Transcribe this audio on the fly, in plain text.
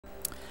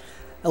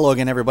Hello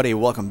again, everybody.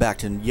 Welcome back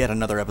to yet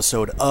another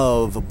episode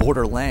of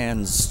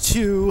Borderlands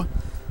 2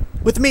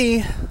 with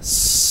me,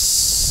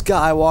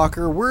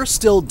 Skywalker. We're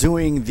still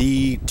doing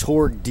the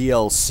Torg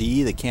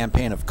DLC, the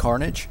Campaign of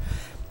Carnage,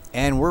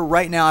 and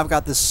right now I've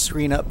got this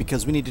screen up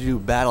because we need to do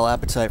Battle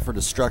Appetite for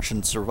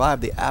Destruction, survive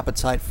the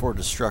Appetite for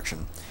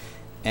Destruction,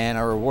 and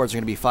our rewards are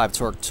going to be 5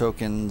 Torg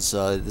tokens.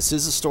 This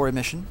is a story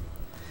mission,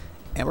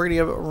 and we're going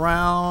to give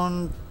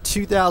around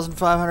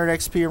 2,500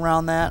 XP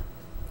around that.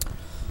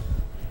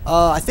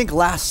 I think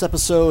last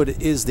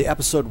episode is the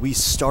episode we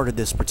started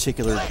this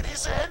particular...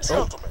 Ladies and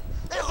gentlemen,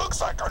 it looks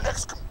like our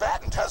next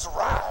combatant has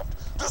arrived.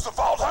 Does the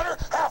Vault Hunter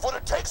have what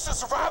it takes to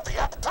survive the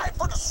Appetite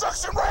for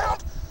Destruction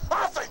round?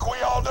 I think we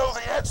all know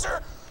the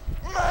answer.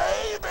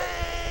 Maybe.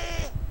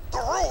 The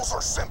rules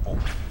are simple.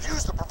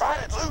 Use the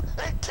provided loot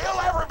and kill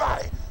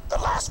everybody. The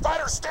last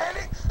fighter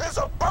standing is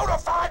a bona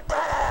fide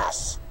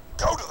badass.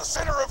 Go to the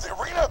center of the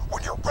arena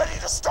when you're ready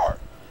to start.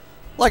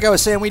 Like I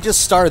was saying, we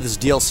just started this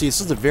DLC.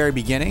 This is the very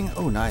beginning.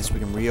 Oh, nice. We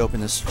can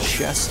reopen this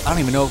chest. I don't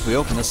even know if we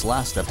opened this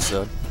last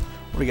episode.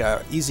 What do we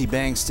got? Easy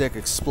bang stick,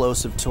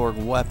 explosive Torg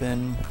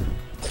weapon.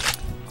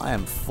 I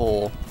am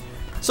full.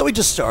 So we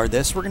just started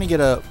this. We're going to get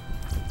a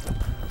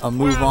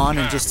move on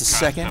in just a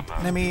second.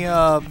 Let me,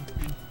 up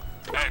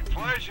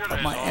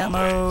my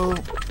ammo.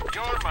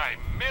 You're my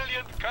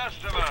millionth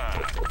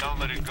customer. Don't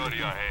let it go to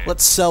your head.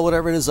 Let's sell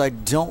whatever it is I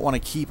don't want to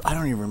keep. I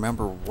don't even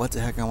remember what the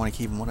heck I want to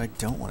keep and what I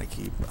don't want to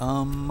keep.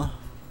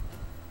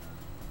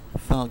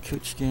 Found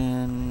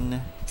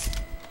Kuchkin.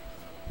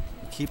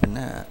 Keeping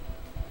that.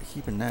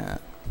 Keeping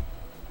that.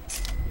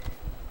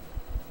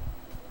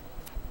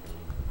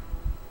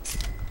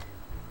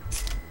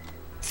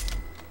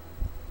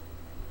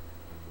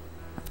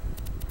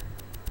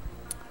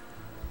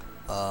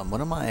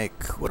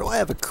 What do I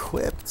have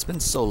equipped? It's been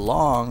so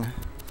long.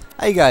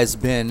 How you guys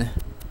been?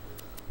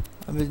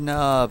 I've been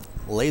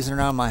lazing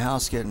around my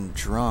house getting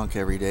drunk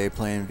every day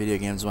playing video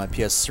games on my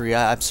PS3.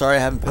 I'm sorry I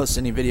haven't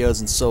posted any videos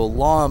in so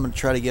long. I'm going to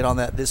try to get on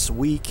that this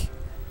week.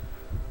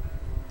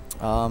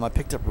 I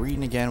picked up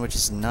reading again, which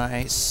is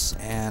nice,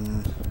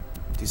 and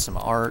do some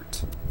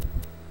art.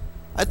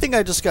 I think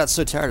I just got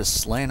so tired of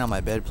slaying on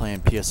my bed playing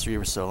PS3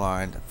 for so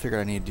long. I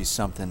figured I need to do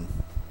something.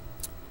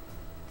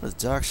 With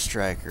Dark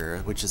Striker,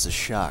 which is a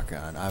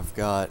shotgun. I've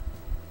got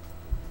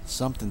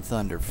something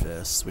Thunder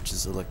Fist, which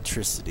is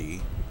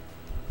electricity.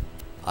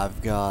 I've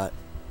got...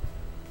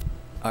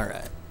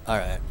 Alright,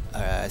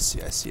 I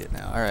see it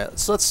now. Alright,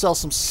 so let's sell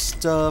some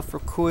stuff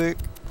real quick.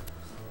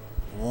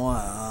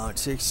 Wow, it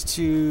takes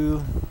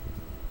 2.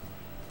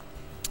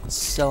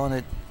 Selling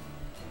it.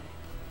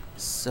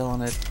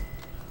 Selling it.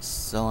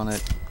 Selling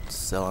it.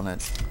 Selling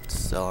it.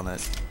 Selling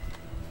it.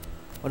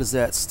 What is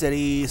that?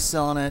 Steady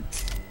selling it.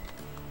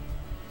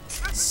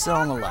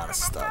 Selling a lot of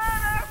stuff.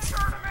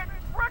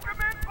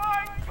 Recommend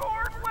buying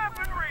Torg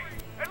weaponry,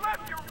 unless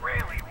you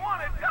really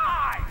want to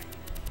die.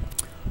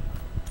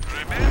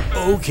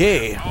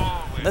 Okay,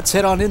 let's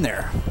head on in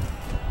there.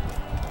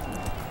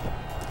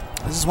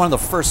 This is one of the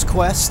first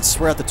quests.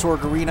 We're at the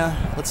Torg Arena.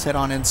 Let's head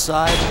on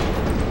inside.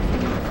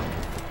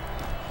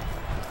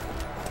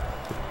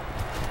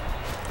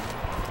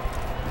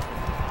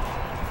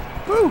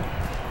 Woo!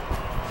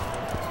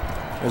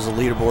 There's a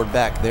leaderboard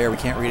back there. We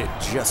can't read it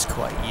just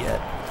quite yet.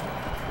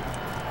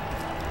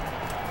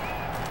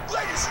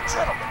 Ladies and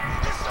gentlemen,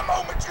 it's the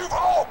moment you've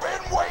all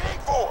been waiting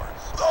for.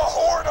 The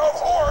Horde of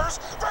Horrors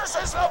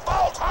versus the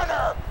Vault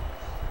Hunter.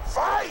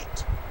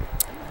 Fight!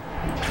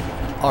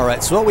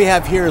 Alright, so what we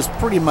have here is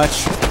pretty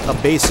much a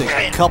basic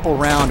couple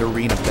round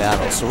arena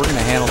battle. So we're going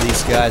to handle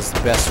these guys the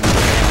best we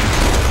can.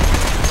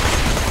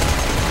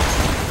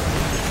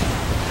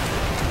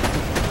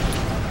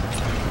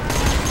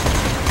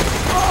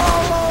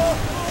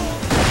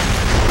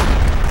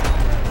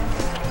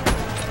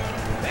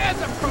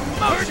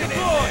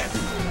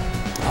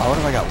 Oh, what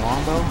have I got?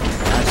 Longbow?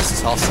 I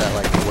just tossed that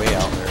like way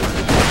out there.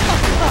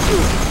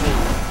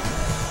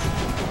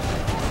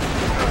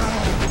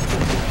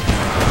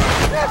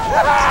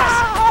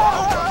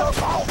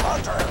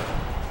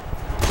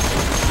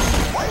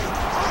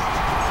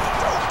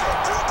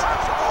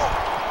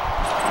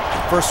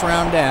 First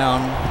round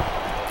down.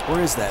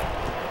 Where is that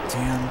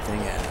damn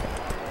thing at?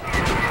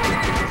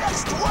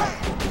 Next way,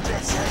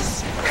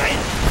 bitches!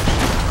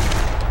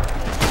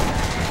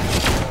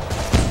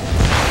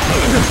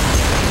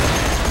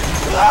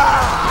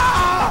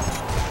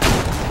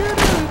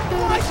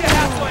 Why'd you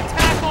have to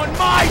attack on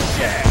my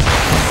shit?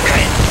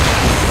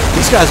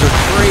 These guys are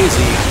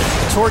crazy.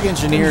 The Torg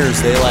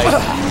engineers, they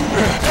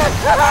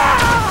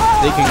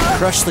can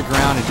crush the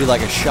ground and do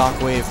like a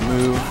shockwave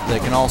move. They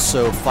can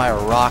also fire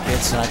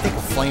rockets and I think a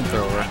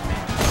flamethrower.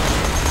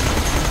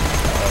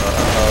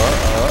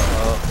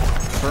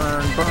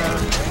 Burn,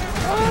 burn.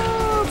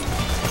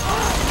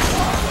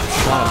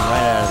 Shot him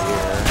right out of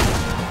here.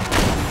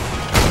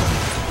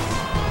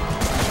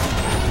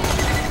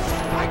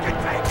 I can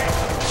take it.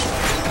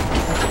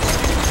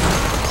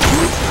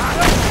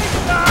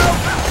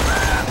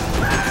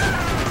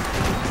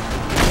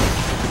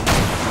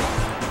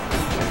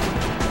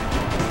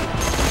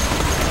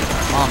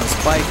 Mama's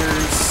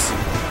bikers.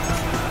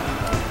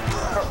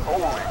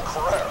 Holy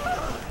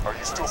crap! Are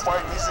you still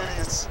fighting these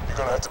idiots? You're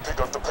gonna have to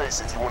pick up the pace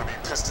if you want to be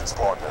Piston's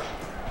partner.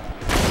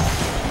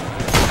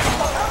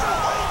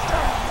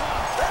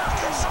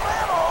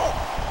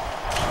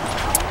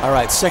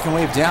 Alright, second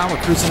wave down.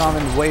 We're cruising on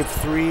into wave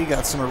 3.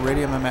 Got some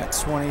iridium. I'm at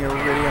 20 iridium.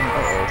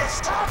 Uh-oh.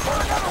 It's time for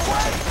another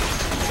wave!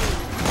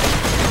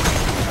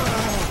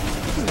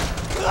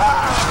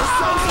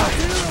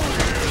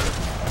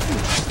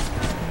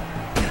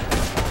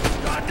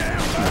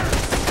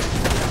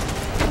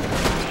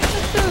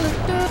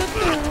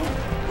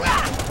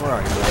 Where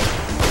are you, buddy?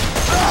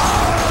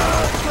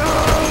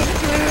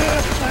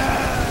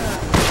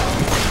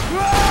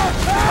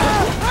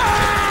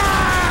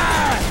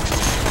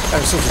 That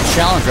was such a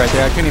challenge right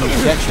there. I couldn't even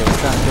catch it. I was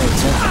trying to pay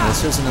attention.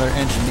 This is another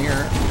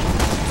engineer.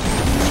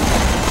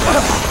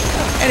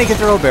 And he can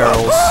throw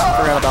barrels.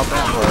 Forgot about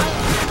that part.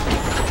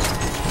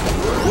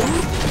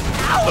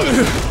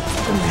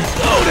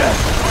 Go to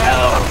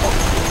hell!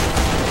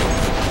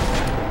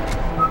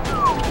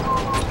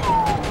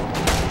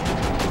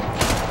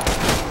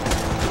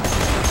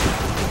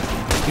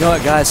 You know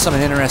what, guys?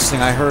 Something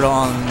interesting I heard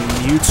on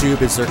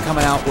YouTube is they're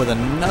coming out with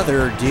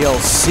another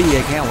DLC.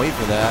 I can't wait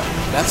for that.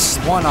 That's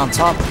one on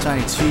top of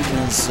Tiny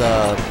Tina's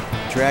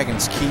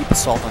Dragon's Keep,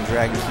 Assault on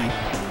Dragon Keep.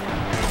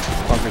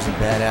 Bunkers and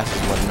badasses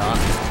and whatnot.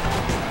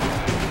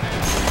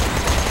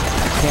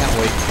 Can't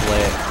wait to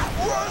play it.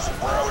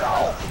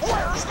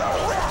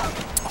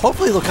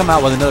 Hopefully they'll come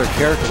out with another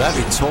character. That'd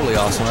be totally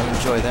awesome. I'd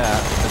enjoy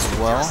that as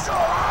well.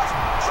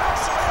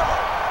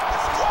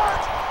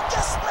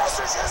 This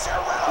message is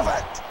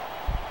irrelevant.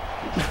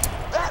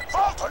 That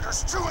Vault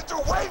Hunter's chewing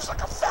through waves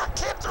like a fat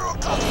kid through a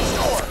cookie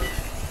store.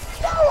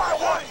 Now I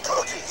want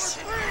cookies.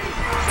 Here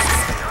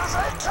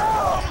they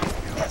come.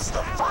 It's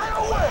the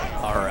final wave.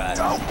 All right.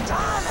 Don't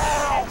die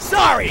now.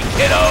 Sorry,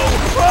 kiddo!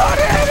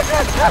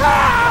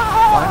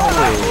 Final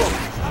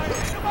wave.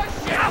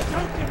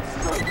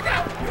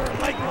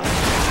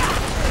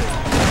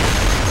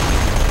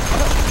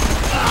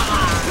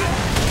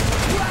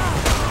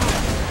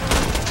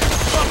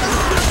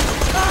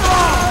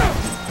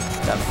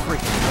 That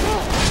freaking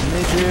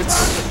midgets.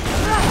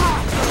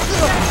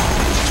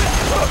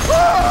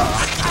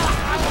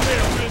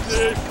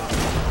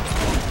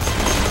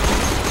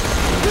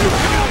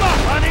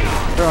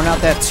 Throwing out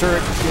that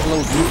turret, get a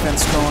little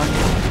defense going.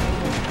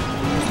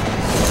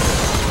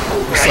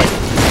 It's like,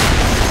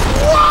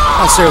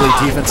 not necessarily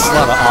defense, it's a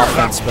lot of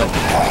offense, but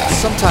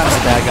sometimes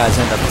the bad guys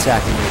end up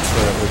attacking your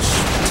turret, which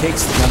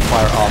takes the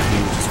gunfire off you,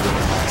 which is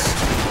really nice.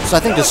 So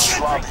I think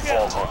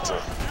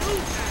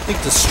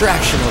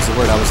distraction was the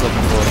word I was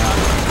looking for, not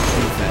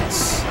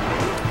defense.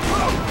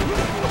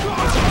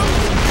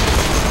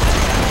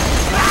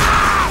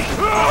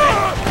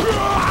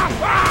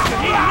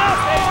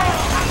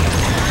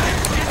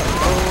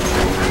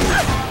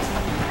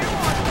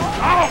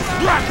 I'll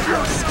crack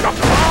your stuff!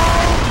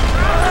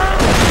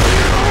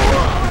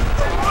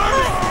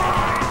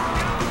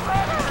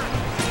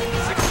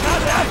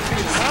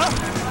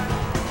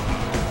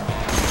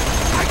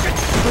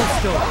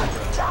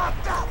 God,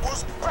 that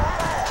was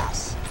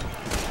badass.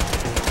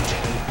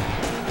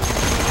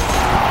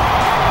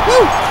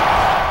 Woo!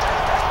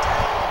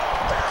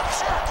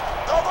 That's it.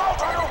 The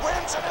Vault Hunter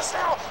wins and is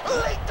now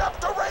leaked up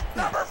to rank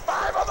number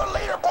 5 on the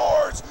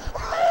leaderboards.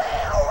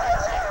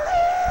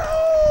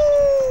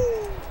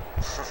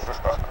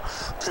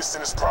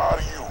 Piston is proud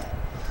of you.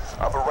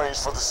 I've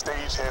arranged for the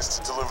stagehands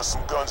to deliver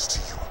some guns to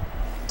you.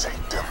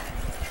 Take them.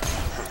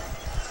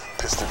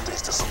 Piston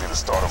thinks this will be the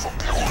start of a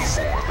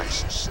beautiful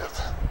relationship.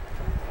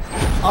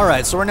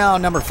 Alright, so we're now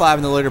number 5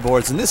 in the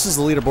leaderboards, and this is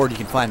the leaderboard you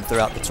can find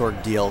throughout the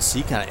Torque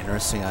DLC. Kind of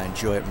interesting. I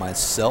enjoy it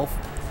myself.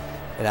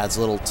 It adds a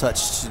little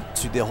touch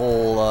to the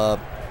whole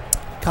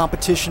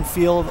competition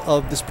feel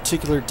of this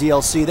particular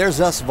DLC.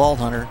 There's us, Vault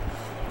Hunter,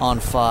 on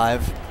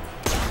 5.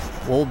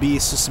 We'll be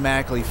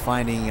systematically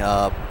finding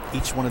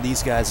each one of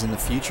these guys in the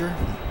future.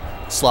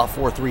 Slot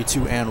 4, 3,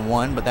 2, and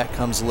 1, but that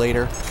comes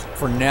later.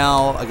 For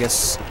now, I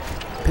guess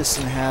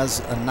Piston has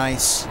a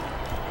nice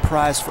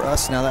prize for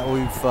us now that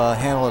we've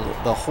handled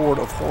the Horde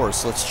of Horrors.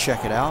 So let's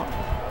check it out.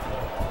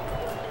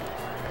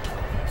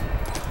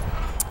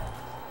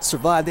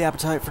 Survive the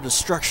Appetite for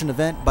Destruction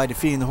event by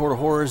defeating the Horde of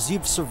Horrors.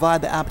 You've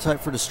survived the Appetite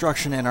for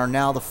Destruction and are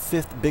now the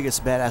 5th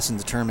biggest badass in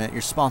the tournament.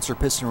 Your sponsor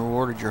Piston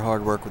rewarded your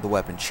hard work with a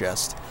weapon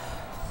chest.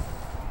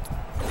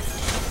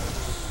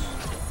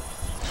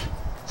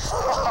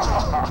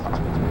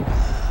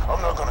 I'm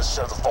not gonna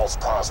share the false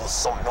prize with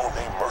some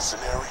no-name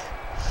mercenary.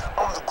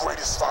 I'm the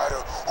greatest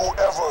fighter who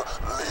ever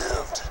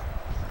lived.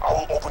 I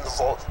will open the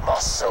vault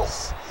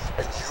myself,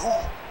 and you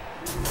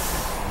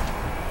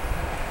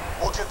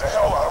will get the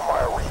hell out of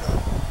my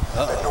arena.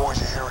 That noise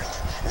you're hearing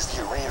is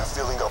the arena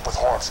filling up with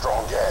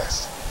Armstrong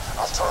gas.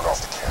 I've turned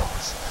off the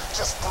cameras.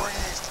 Just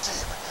breathe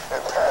deep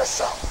and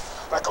pass out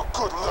like a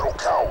good little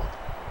coward.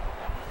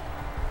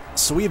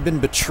 So we have been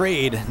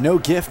betrayed. No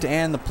gift,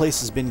 and the place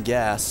has been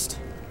gassed.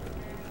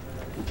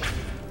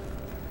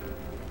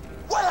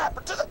 What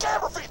happened to the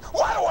camera feed?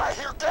 Why do I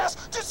hear gas?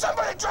 Did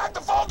somebody drag the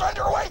Vault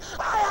Hunter away?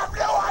 I have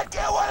no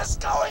idea what is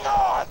going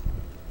on!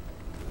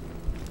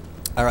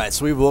 Alright,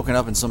 so we've woken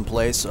up in some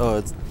place.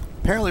 Oh,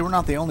 apparently we're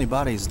not the only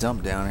bodies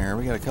dumped down here.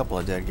 We got a couple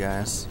of dead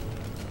guys.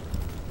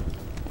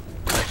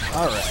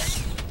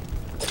 Alright.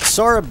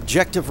 So our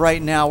objective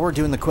right now, we're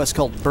doing the quest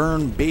called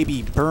Burn,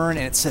 Baby, Burn,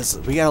 and it says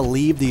we gotta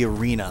leave the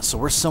arena. So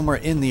we're somewhere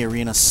in the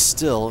arena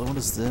still. What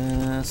is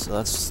this? Oh,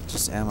 that's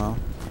just ammo.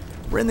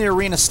 We're in the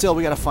arena still.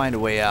 We gotta find a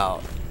way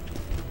out.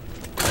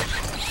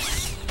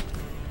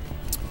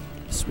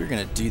 So we're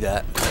gonna do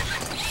that.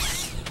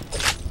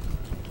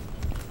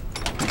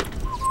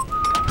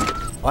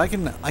 I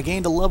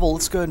gained a level.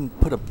 Let's go ahead and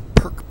put a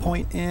perk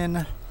point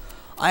in.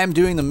 I am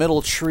doing the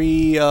middle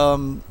tree,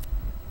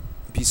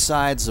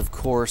 besides, of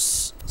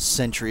course,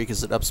 Sentry,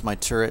 because it ups my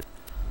turret.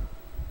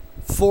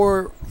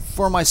 For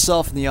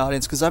myself in the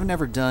audience, because I've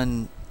never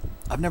done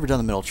the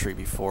middle tree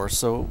before.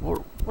 So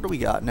what do we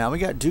got now? We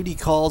got Duty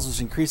Calls,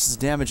 which increases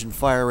damage and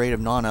fire rate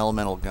of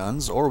non-elemental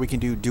guns, or we can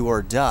do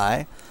or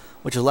Die,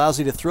 which allows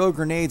you to throw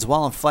grenades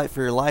while in fight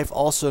for your life.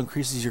 Also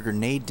increases your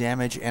grenade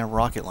damage and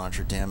rocket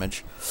launcher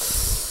damage.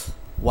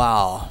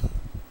 Wow.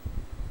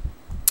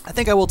 I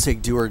think I will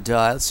take Do or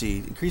Die. Let's see.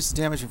 Increases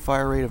damage and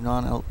fire rate of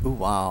ooh,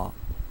 wow.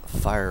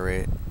 Fire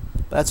rate.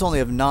 But that's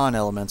only of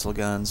non-elemental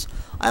guns.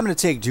 I'm going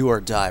to take Do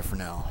or Die for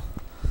now.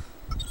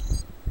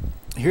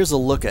 Here's a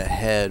look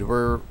ahead.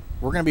 We're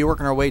going to be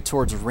working our way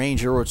towards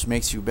Ranger, which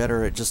makes you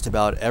better at just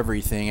about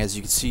everything. As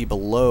you can see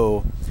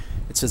below,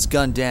 it says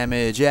gun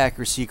damage,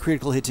 accuracy,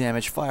 critical hit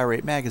damage, fire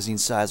rate, magazine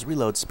size,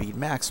 reload speed,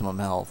 maximum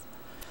health.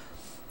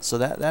 So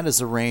that is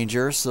the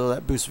Ranger, so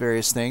that boosts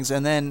various things.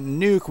 And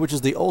then Nuke, which is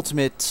the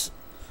ultimate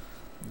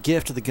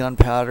gift of the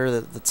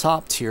gunpowder, the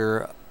top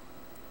tier.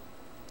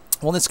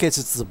 Well, in this case,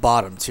 it's the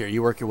bottom tier.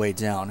 You work your way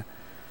down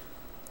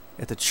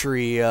at the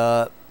tree.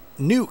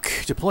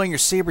 Nuke. Deploying your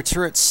saber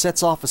turret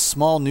sets off a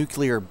small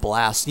nuclear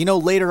blast. You know,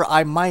 later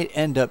I might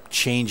end up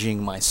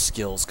changing my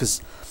skills,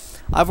 because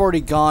I've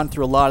already gone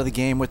through a lot of the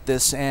game with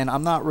this, and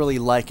I'm not really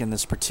liking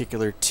this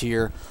particular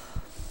tier.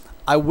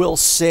 I will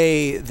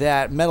say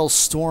that Metal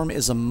Storm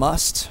is a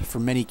must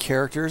for many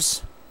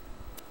characters,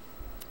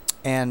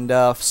 and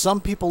some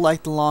people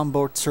like the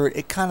longbow turret.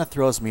 It kind of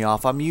throws me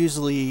off. I'm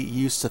usually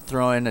used to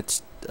throwing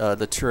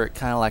the turret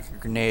kind of like a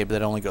grenade, but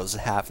it only goes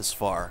half as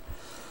far.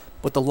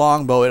 With the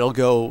longbow, it'll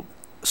go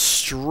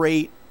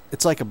straight.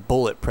 It's like a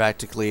bullet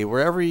practically.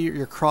 Wherever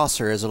your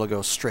crosshair is, it'll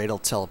go straight. It'll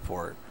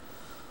teleport.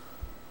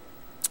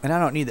 And I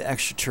don't need the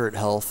extra turret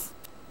health.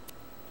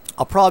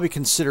 I'll probably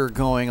consider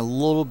going a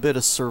little bit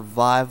of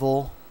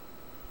survival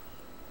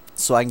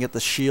so I can get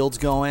the shields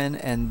going,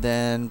 and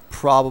then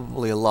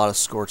probably a lot of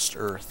scorched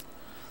earth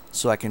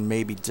so I can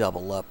maybe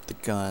double up the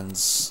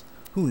guns.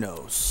 Who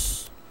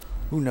knows?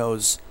 Who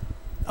knows?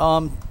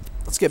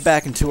 Let's get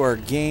back into our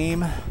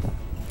game.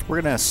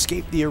 We're gonna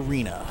escape the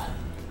arena.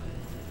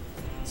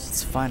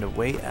 Let's find a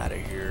way out of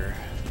here.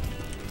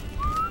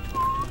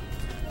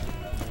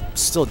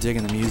 Still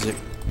digging the music.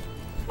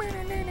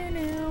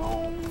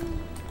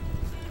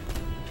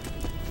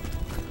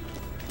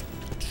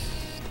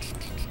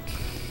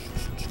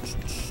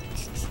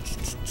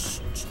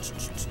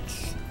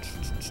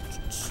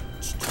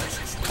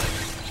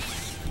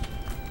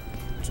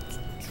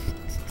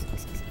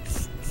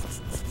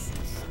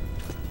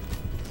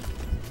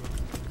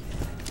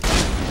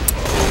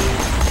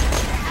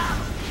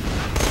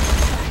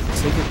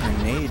 Take a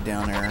grenade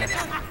down there.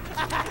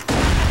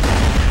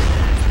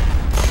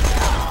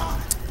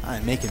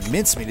 I'm making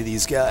mincemeat of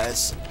these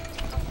guys.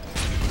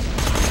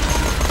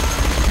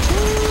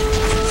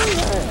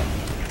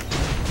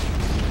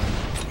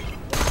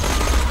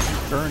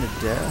 Burn to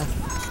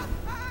death.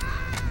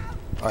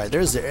 Alright,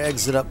 there's the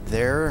exit up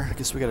there. I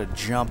guess we gotta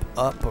jump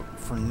up, but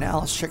for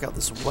now, let's check out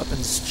this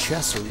weapons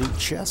chest or loot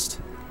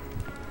chest.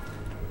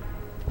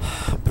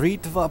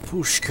 Britva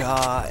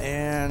Pushka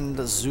and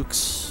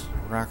Zooks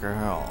Rocker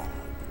Hell.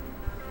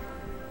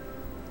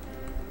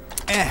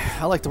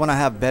 I like the one I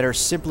have better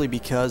simply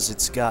because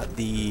it's got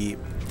the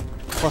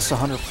plus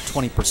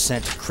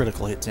 120%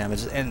 critical hit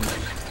damage, and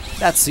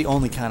that's the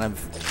only kind of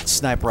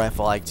sniper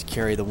rifle I like to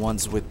carry, the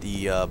ones with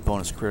the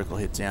bonus critical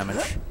hit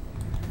damage.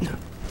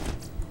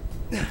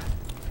 Here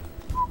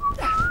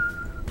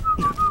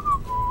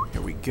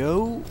we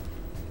go.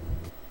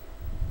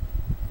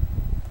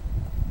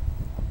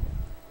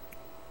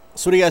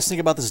 So what do you guys think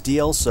about this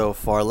DL so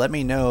far? Let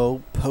me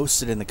know.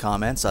 Post it in the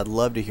comments. I'd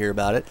love to hear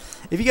about it.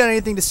 If you got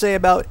anything to say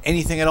about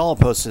anything at all,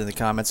 post it in the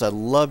comments. I'd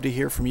love to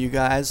hear from you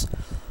guys.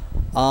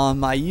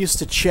 I used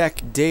to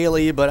check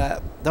daily, but I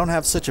don't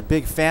have such a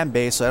big fan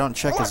base, so I don't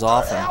check as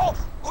often. What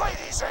the hell?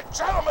 Ladies and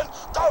gentlemen,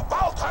 the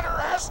Vault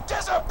Hunter has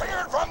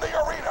disappeared from the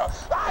arena.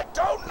 I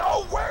don't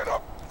know where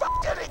the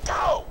fuck did he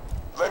go.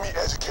 Let me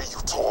educate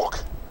you, Torque.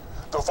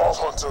 The Vault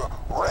Hunter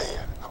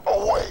ran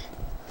away.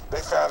 They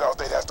found out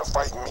they'd have to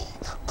fight me,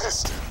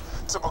 Piston,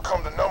 to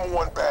become the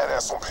 #1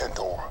 badass on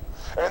Pandora.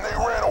 And they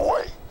ran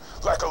away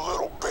like a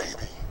little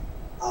baby.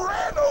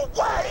 Ran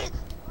away?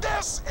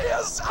 This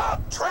is a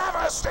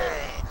travesty!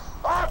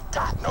 I've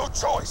got no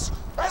choice.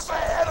 As the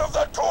head of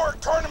the tour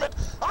tournament,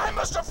 I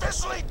must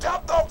officially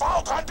dub the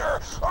Vault Hunter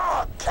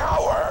a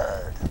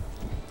coward!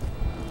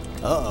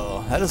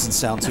 Uh-oh, that doesn't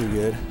sound too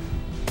good.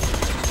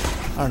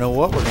 don't know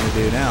what we're gonna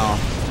do now.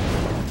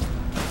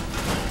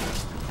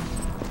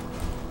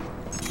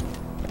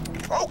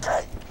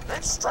 Okay,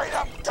 it's straight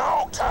up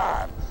dog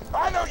time.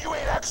 I know you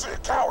ain't actually a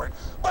coward,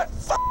 but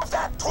f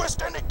that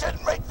twist ending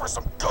didn't make for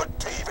some good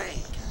TV.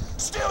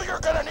 Still, you're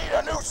gonna need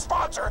a new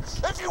sponsor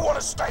if you want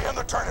to stay in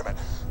the tournament.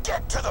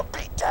 Get to the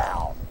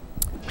beatdown.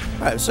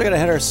 Alright, so we gotta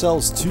head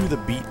ourselves to the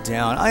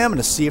beatdown. I am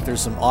gonna see if there's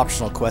some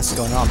optional quests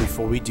going on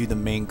before we do the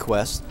main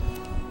quest.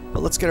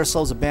 But let's get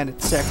ourselves a bandit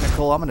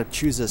technical. I'm gonna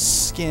choose a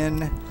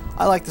skin.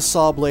 I like the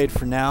saw blade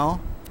for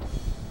now.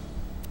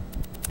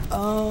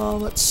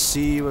 Let's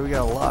see what we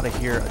got. A lot of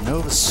here. A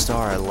Nova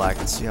Star I like.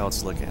 Let's see how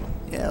it's looking.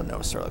 Yeah,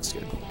 Nova Star looks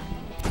good.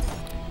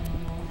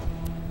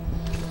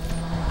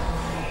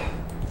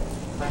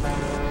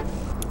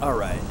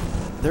 Alright.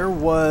 There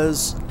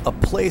was a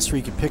place where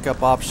you could pick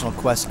up optional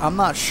quests. I'm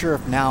not sure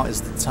if now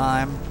is the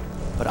time,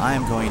 but I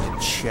am going to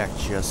check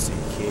just in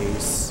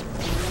case.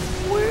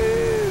 Woo!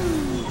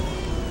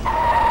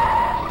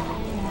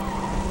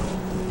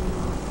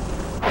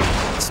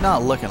 It's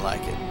not looking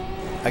like it.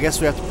 I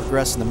guess we have to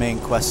progress in the main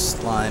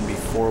quest line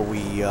before we,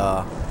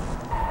 yeah,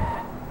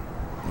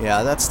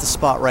 that's the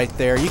spot right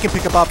there. You can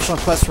pick up optional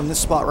quests from this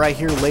spot right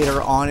here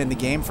later on in the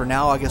game. For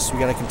now, I guess we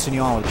gotta continue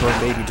on with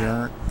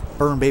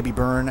Burn Baby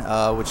Burn,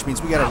 which means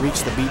we gotta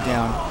reach the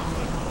beatdown.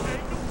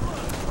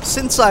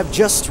 Since I've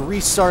just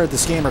restarted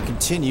this game or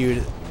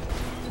continued,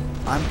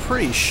 I'm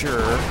pretty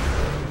sure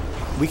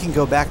we can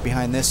go back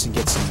behind this and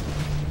get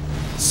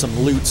some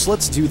loot. So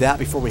let's do that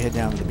before we head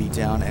down to the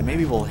beatdown, and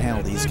maybe we'll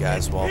handle these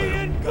guys while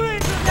they're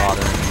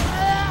bothering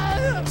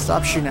me.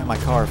 Stop shooting at my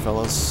car,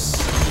 fellas.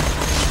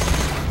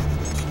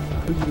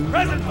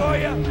 Present for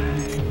you.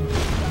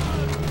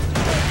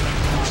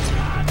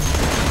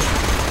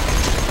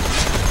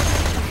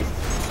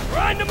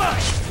 Grind them up.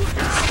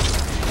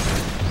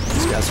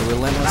 These guys are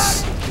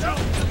relentless.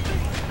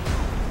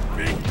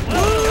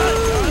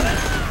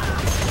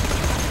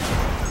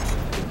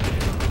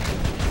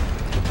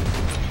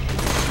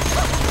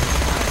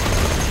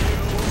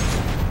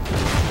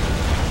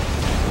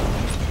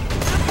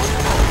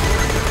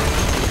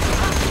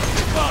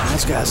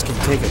 Those guys can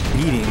take a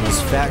beating,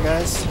 those fat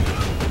guys.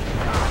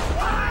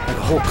 Like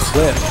a whole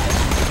clip.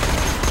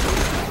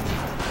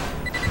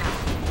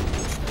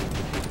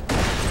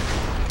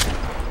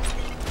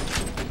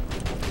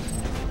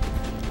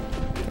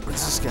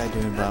 What's this guy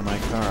doing by my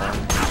car?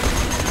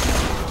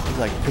 He's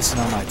like pissing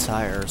on my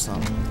tire or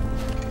something.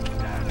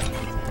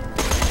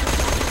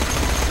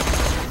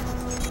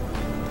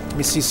 Let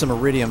me see some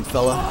iridium,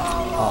 fella.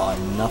 Oh,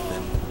 nothing.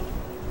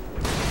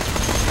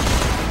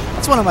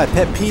 That's one of my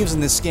pet peeves in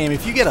this game.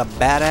 If you get a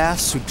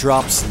badass who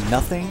drops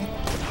nothing,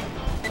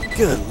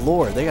 good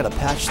lord, they gotta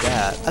patch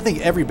that. I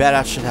think every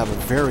badass should have a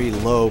very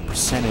low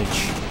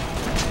percentage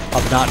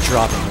of not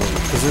dropping loot,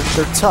 because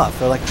they're tough.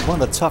 They're like one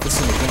of the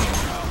toughest in the game.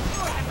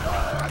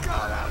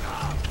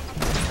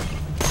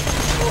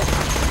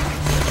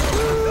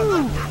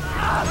 Woo!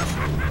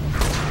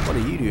 What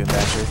are you doing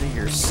back there? I think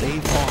you're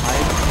safe while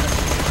hiding?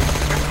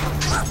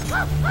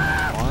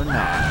 Or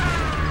not.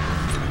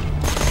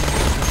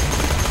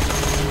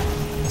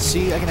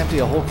 See, I can empty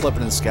a whole clip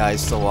in this guy.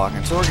 He's still walking.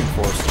 It's Oregon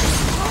Force.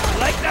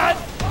 Like that?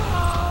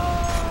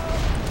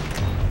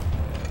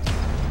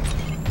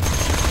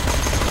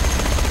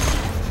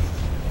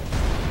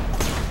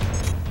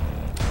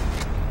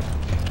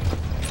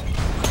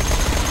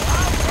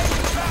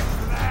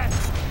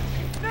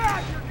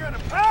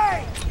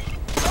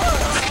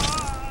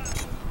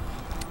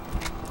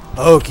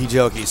 Okie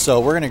dokie, so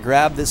we're gonna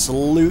grab this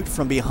loot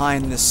from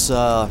behind this,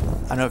 I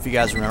don't know if you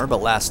guys remember,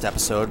 but last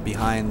episode,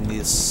 behind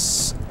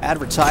this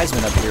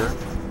advertisement up here,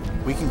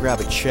 we can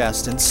grab a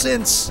chest, and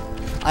since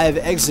I have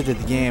exited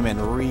the game and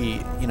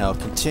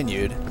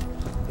continued,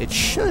 it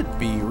should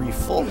be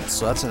refulled,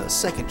 so that's a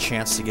second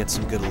chance to get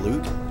some good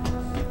loot.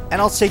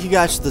 And I'll take you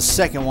guys to the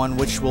second one,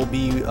 which will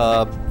be,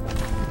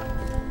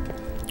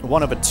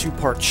 one of a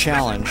two-part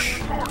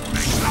challenge.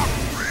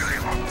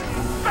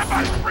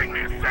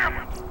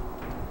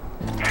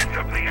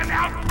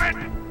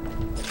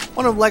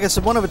 Like I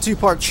said, one of a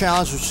two-part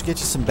challenge, which will get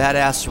you some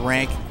badass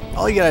rank.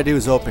 All you gotta do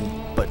is open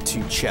but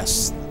two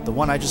chests. The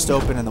one I just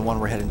opened and the one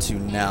we're heading to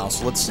now.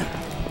 So let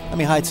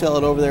me hightail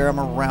it over there. I'm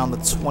around the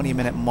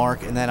 20-minute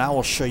mark, and then I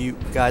will show you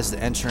guys the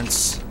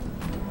entrance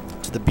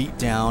to the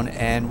beatdown,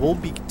 and we'll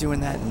be doing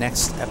that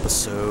next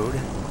episode.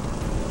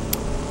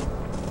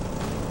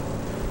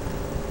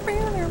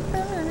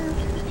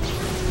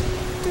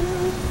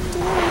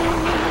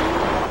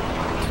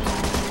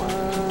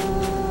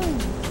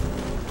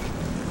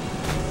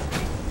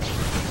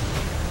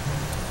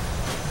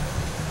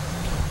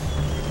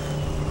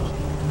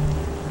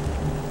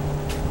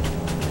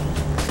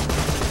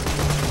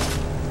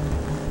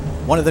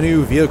 One of the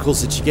new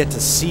vehicles that you get to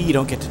see, you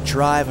don't get to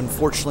drive,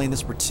 unfortunately, in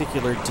this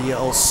particular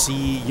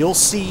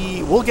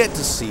DLC, we'll get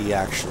to see,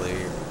 actually,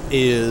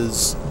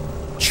 is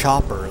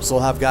choppers.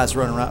 They'll have guys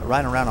riding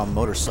around on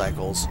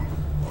motorcycles,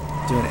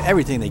 doing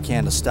everything they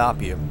can to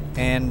stop you.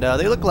 And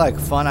they look like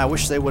fun. I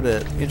wish they would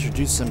have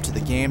introduced them to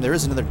the game. There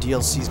is another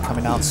DLC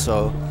coming out,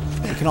 so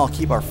we can all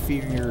keep our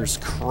fingers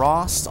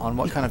crossed on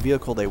what kind of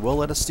vehicle they will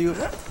let us do.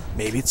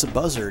 Maybe it's a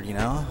buzzard, you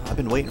know? I've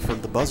been waiting for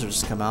the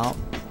buzzards to come out.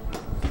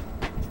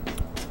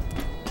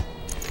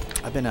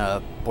 I've been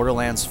a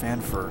Borderlands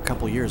fan for a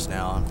couple years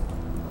now.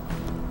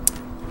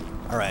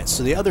 Alright,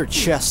 so the other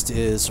chest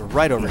is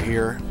right over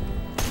here.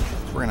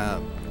 We're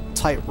gonna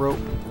tightrope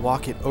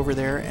walk it over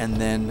there and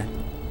then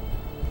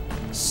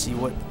see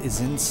what is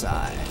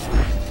inside.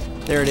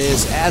 There it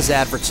is, as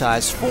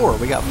advertised. 4.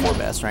 We got 4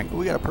 best rank.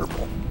 We got a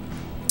purple.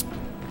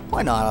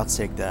 Why not? I'll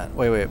take that.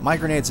 Wait. My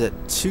grenade's at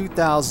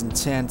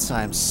 2010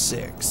 times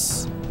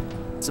 6.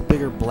 It's a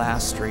bigger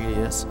blast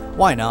radius.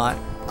 Why not?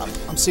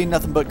 I'm seeing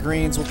nothing but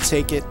greens. We'll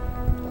take it.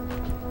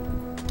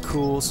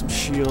 Cool. Some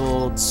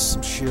shields.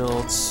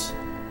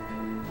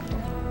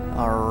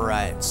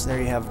 Alright, so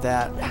there you have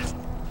that.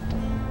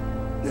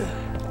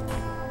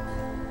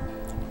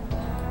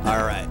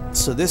 Alright,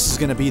 so this is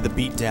going to be the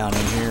beatdown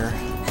in here.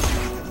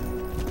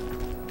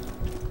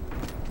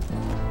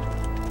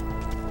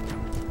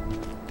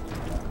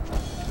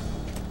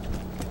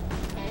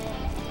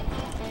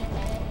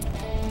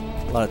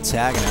 A lot of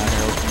tagging out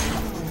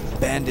here.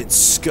 Bandit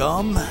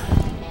scum.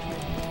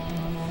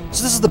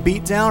 So this is the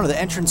beatdown, or the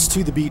entrance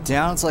to the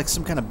beatdown. It's like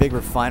some kind of big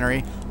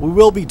refinery. We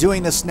will be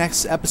doing this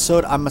next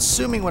episode. I'm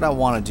assuming what I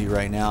want to do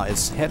right now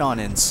is head on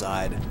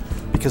inside,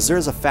 because there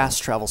is a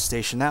fast travel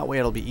station. That way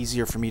it'll be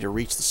easier for me to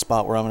reach the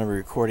spot where I'm going to be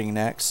recording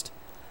next.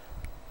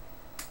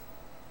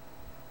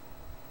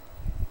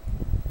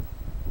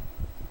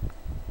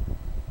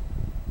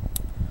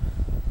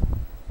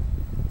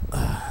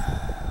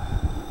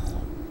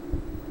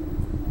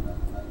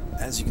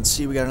 As you can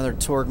see, we got another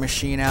Torg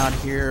machine out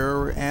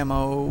here.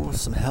 Ammo,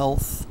 some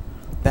health.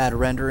 Bad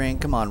rendering.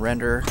 Come on,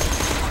 render.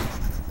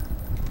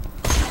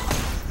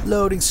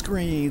 Loading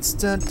screens.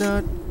 Dun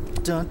dun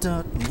dun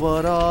dun.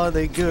 What are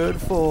they good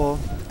for?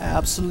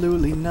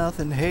 Absolutely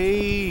nothing.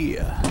 Hey,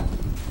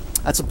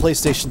 that's a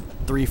PlayStation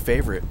 3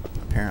 favorite,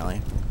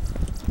 apparently.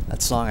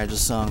 That song I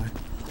just sung.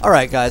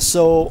 Alright, guys,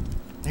 so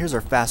here's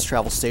our fast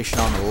travel station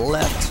on the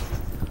left.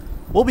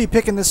 We'll be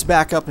picking this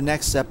back up in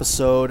next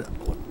episode.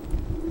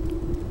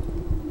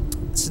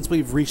 Since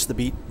we've reached the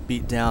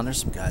beat down,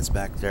 there's some guys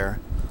back there.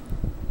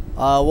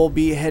 We'll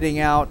be heading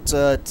out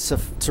to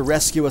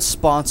rescue a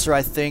sponsor,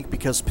 I think,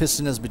 because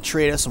Piston has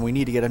betrayed us and we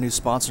need to get a new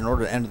sponsor in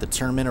order to enter the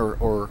tournament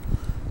or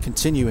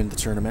continue in the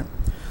tournament.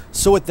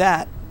 So with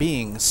that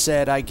being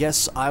said, I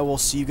guess I will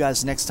see you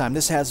guys next time.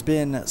 This has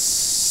been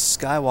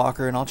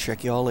Skywalker, and I'll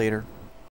check you all later.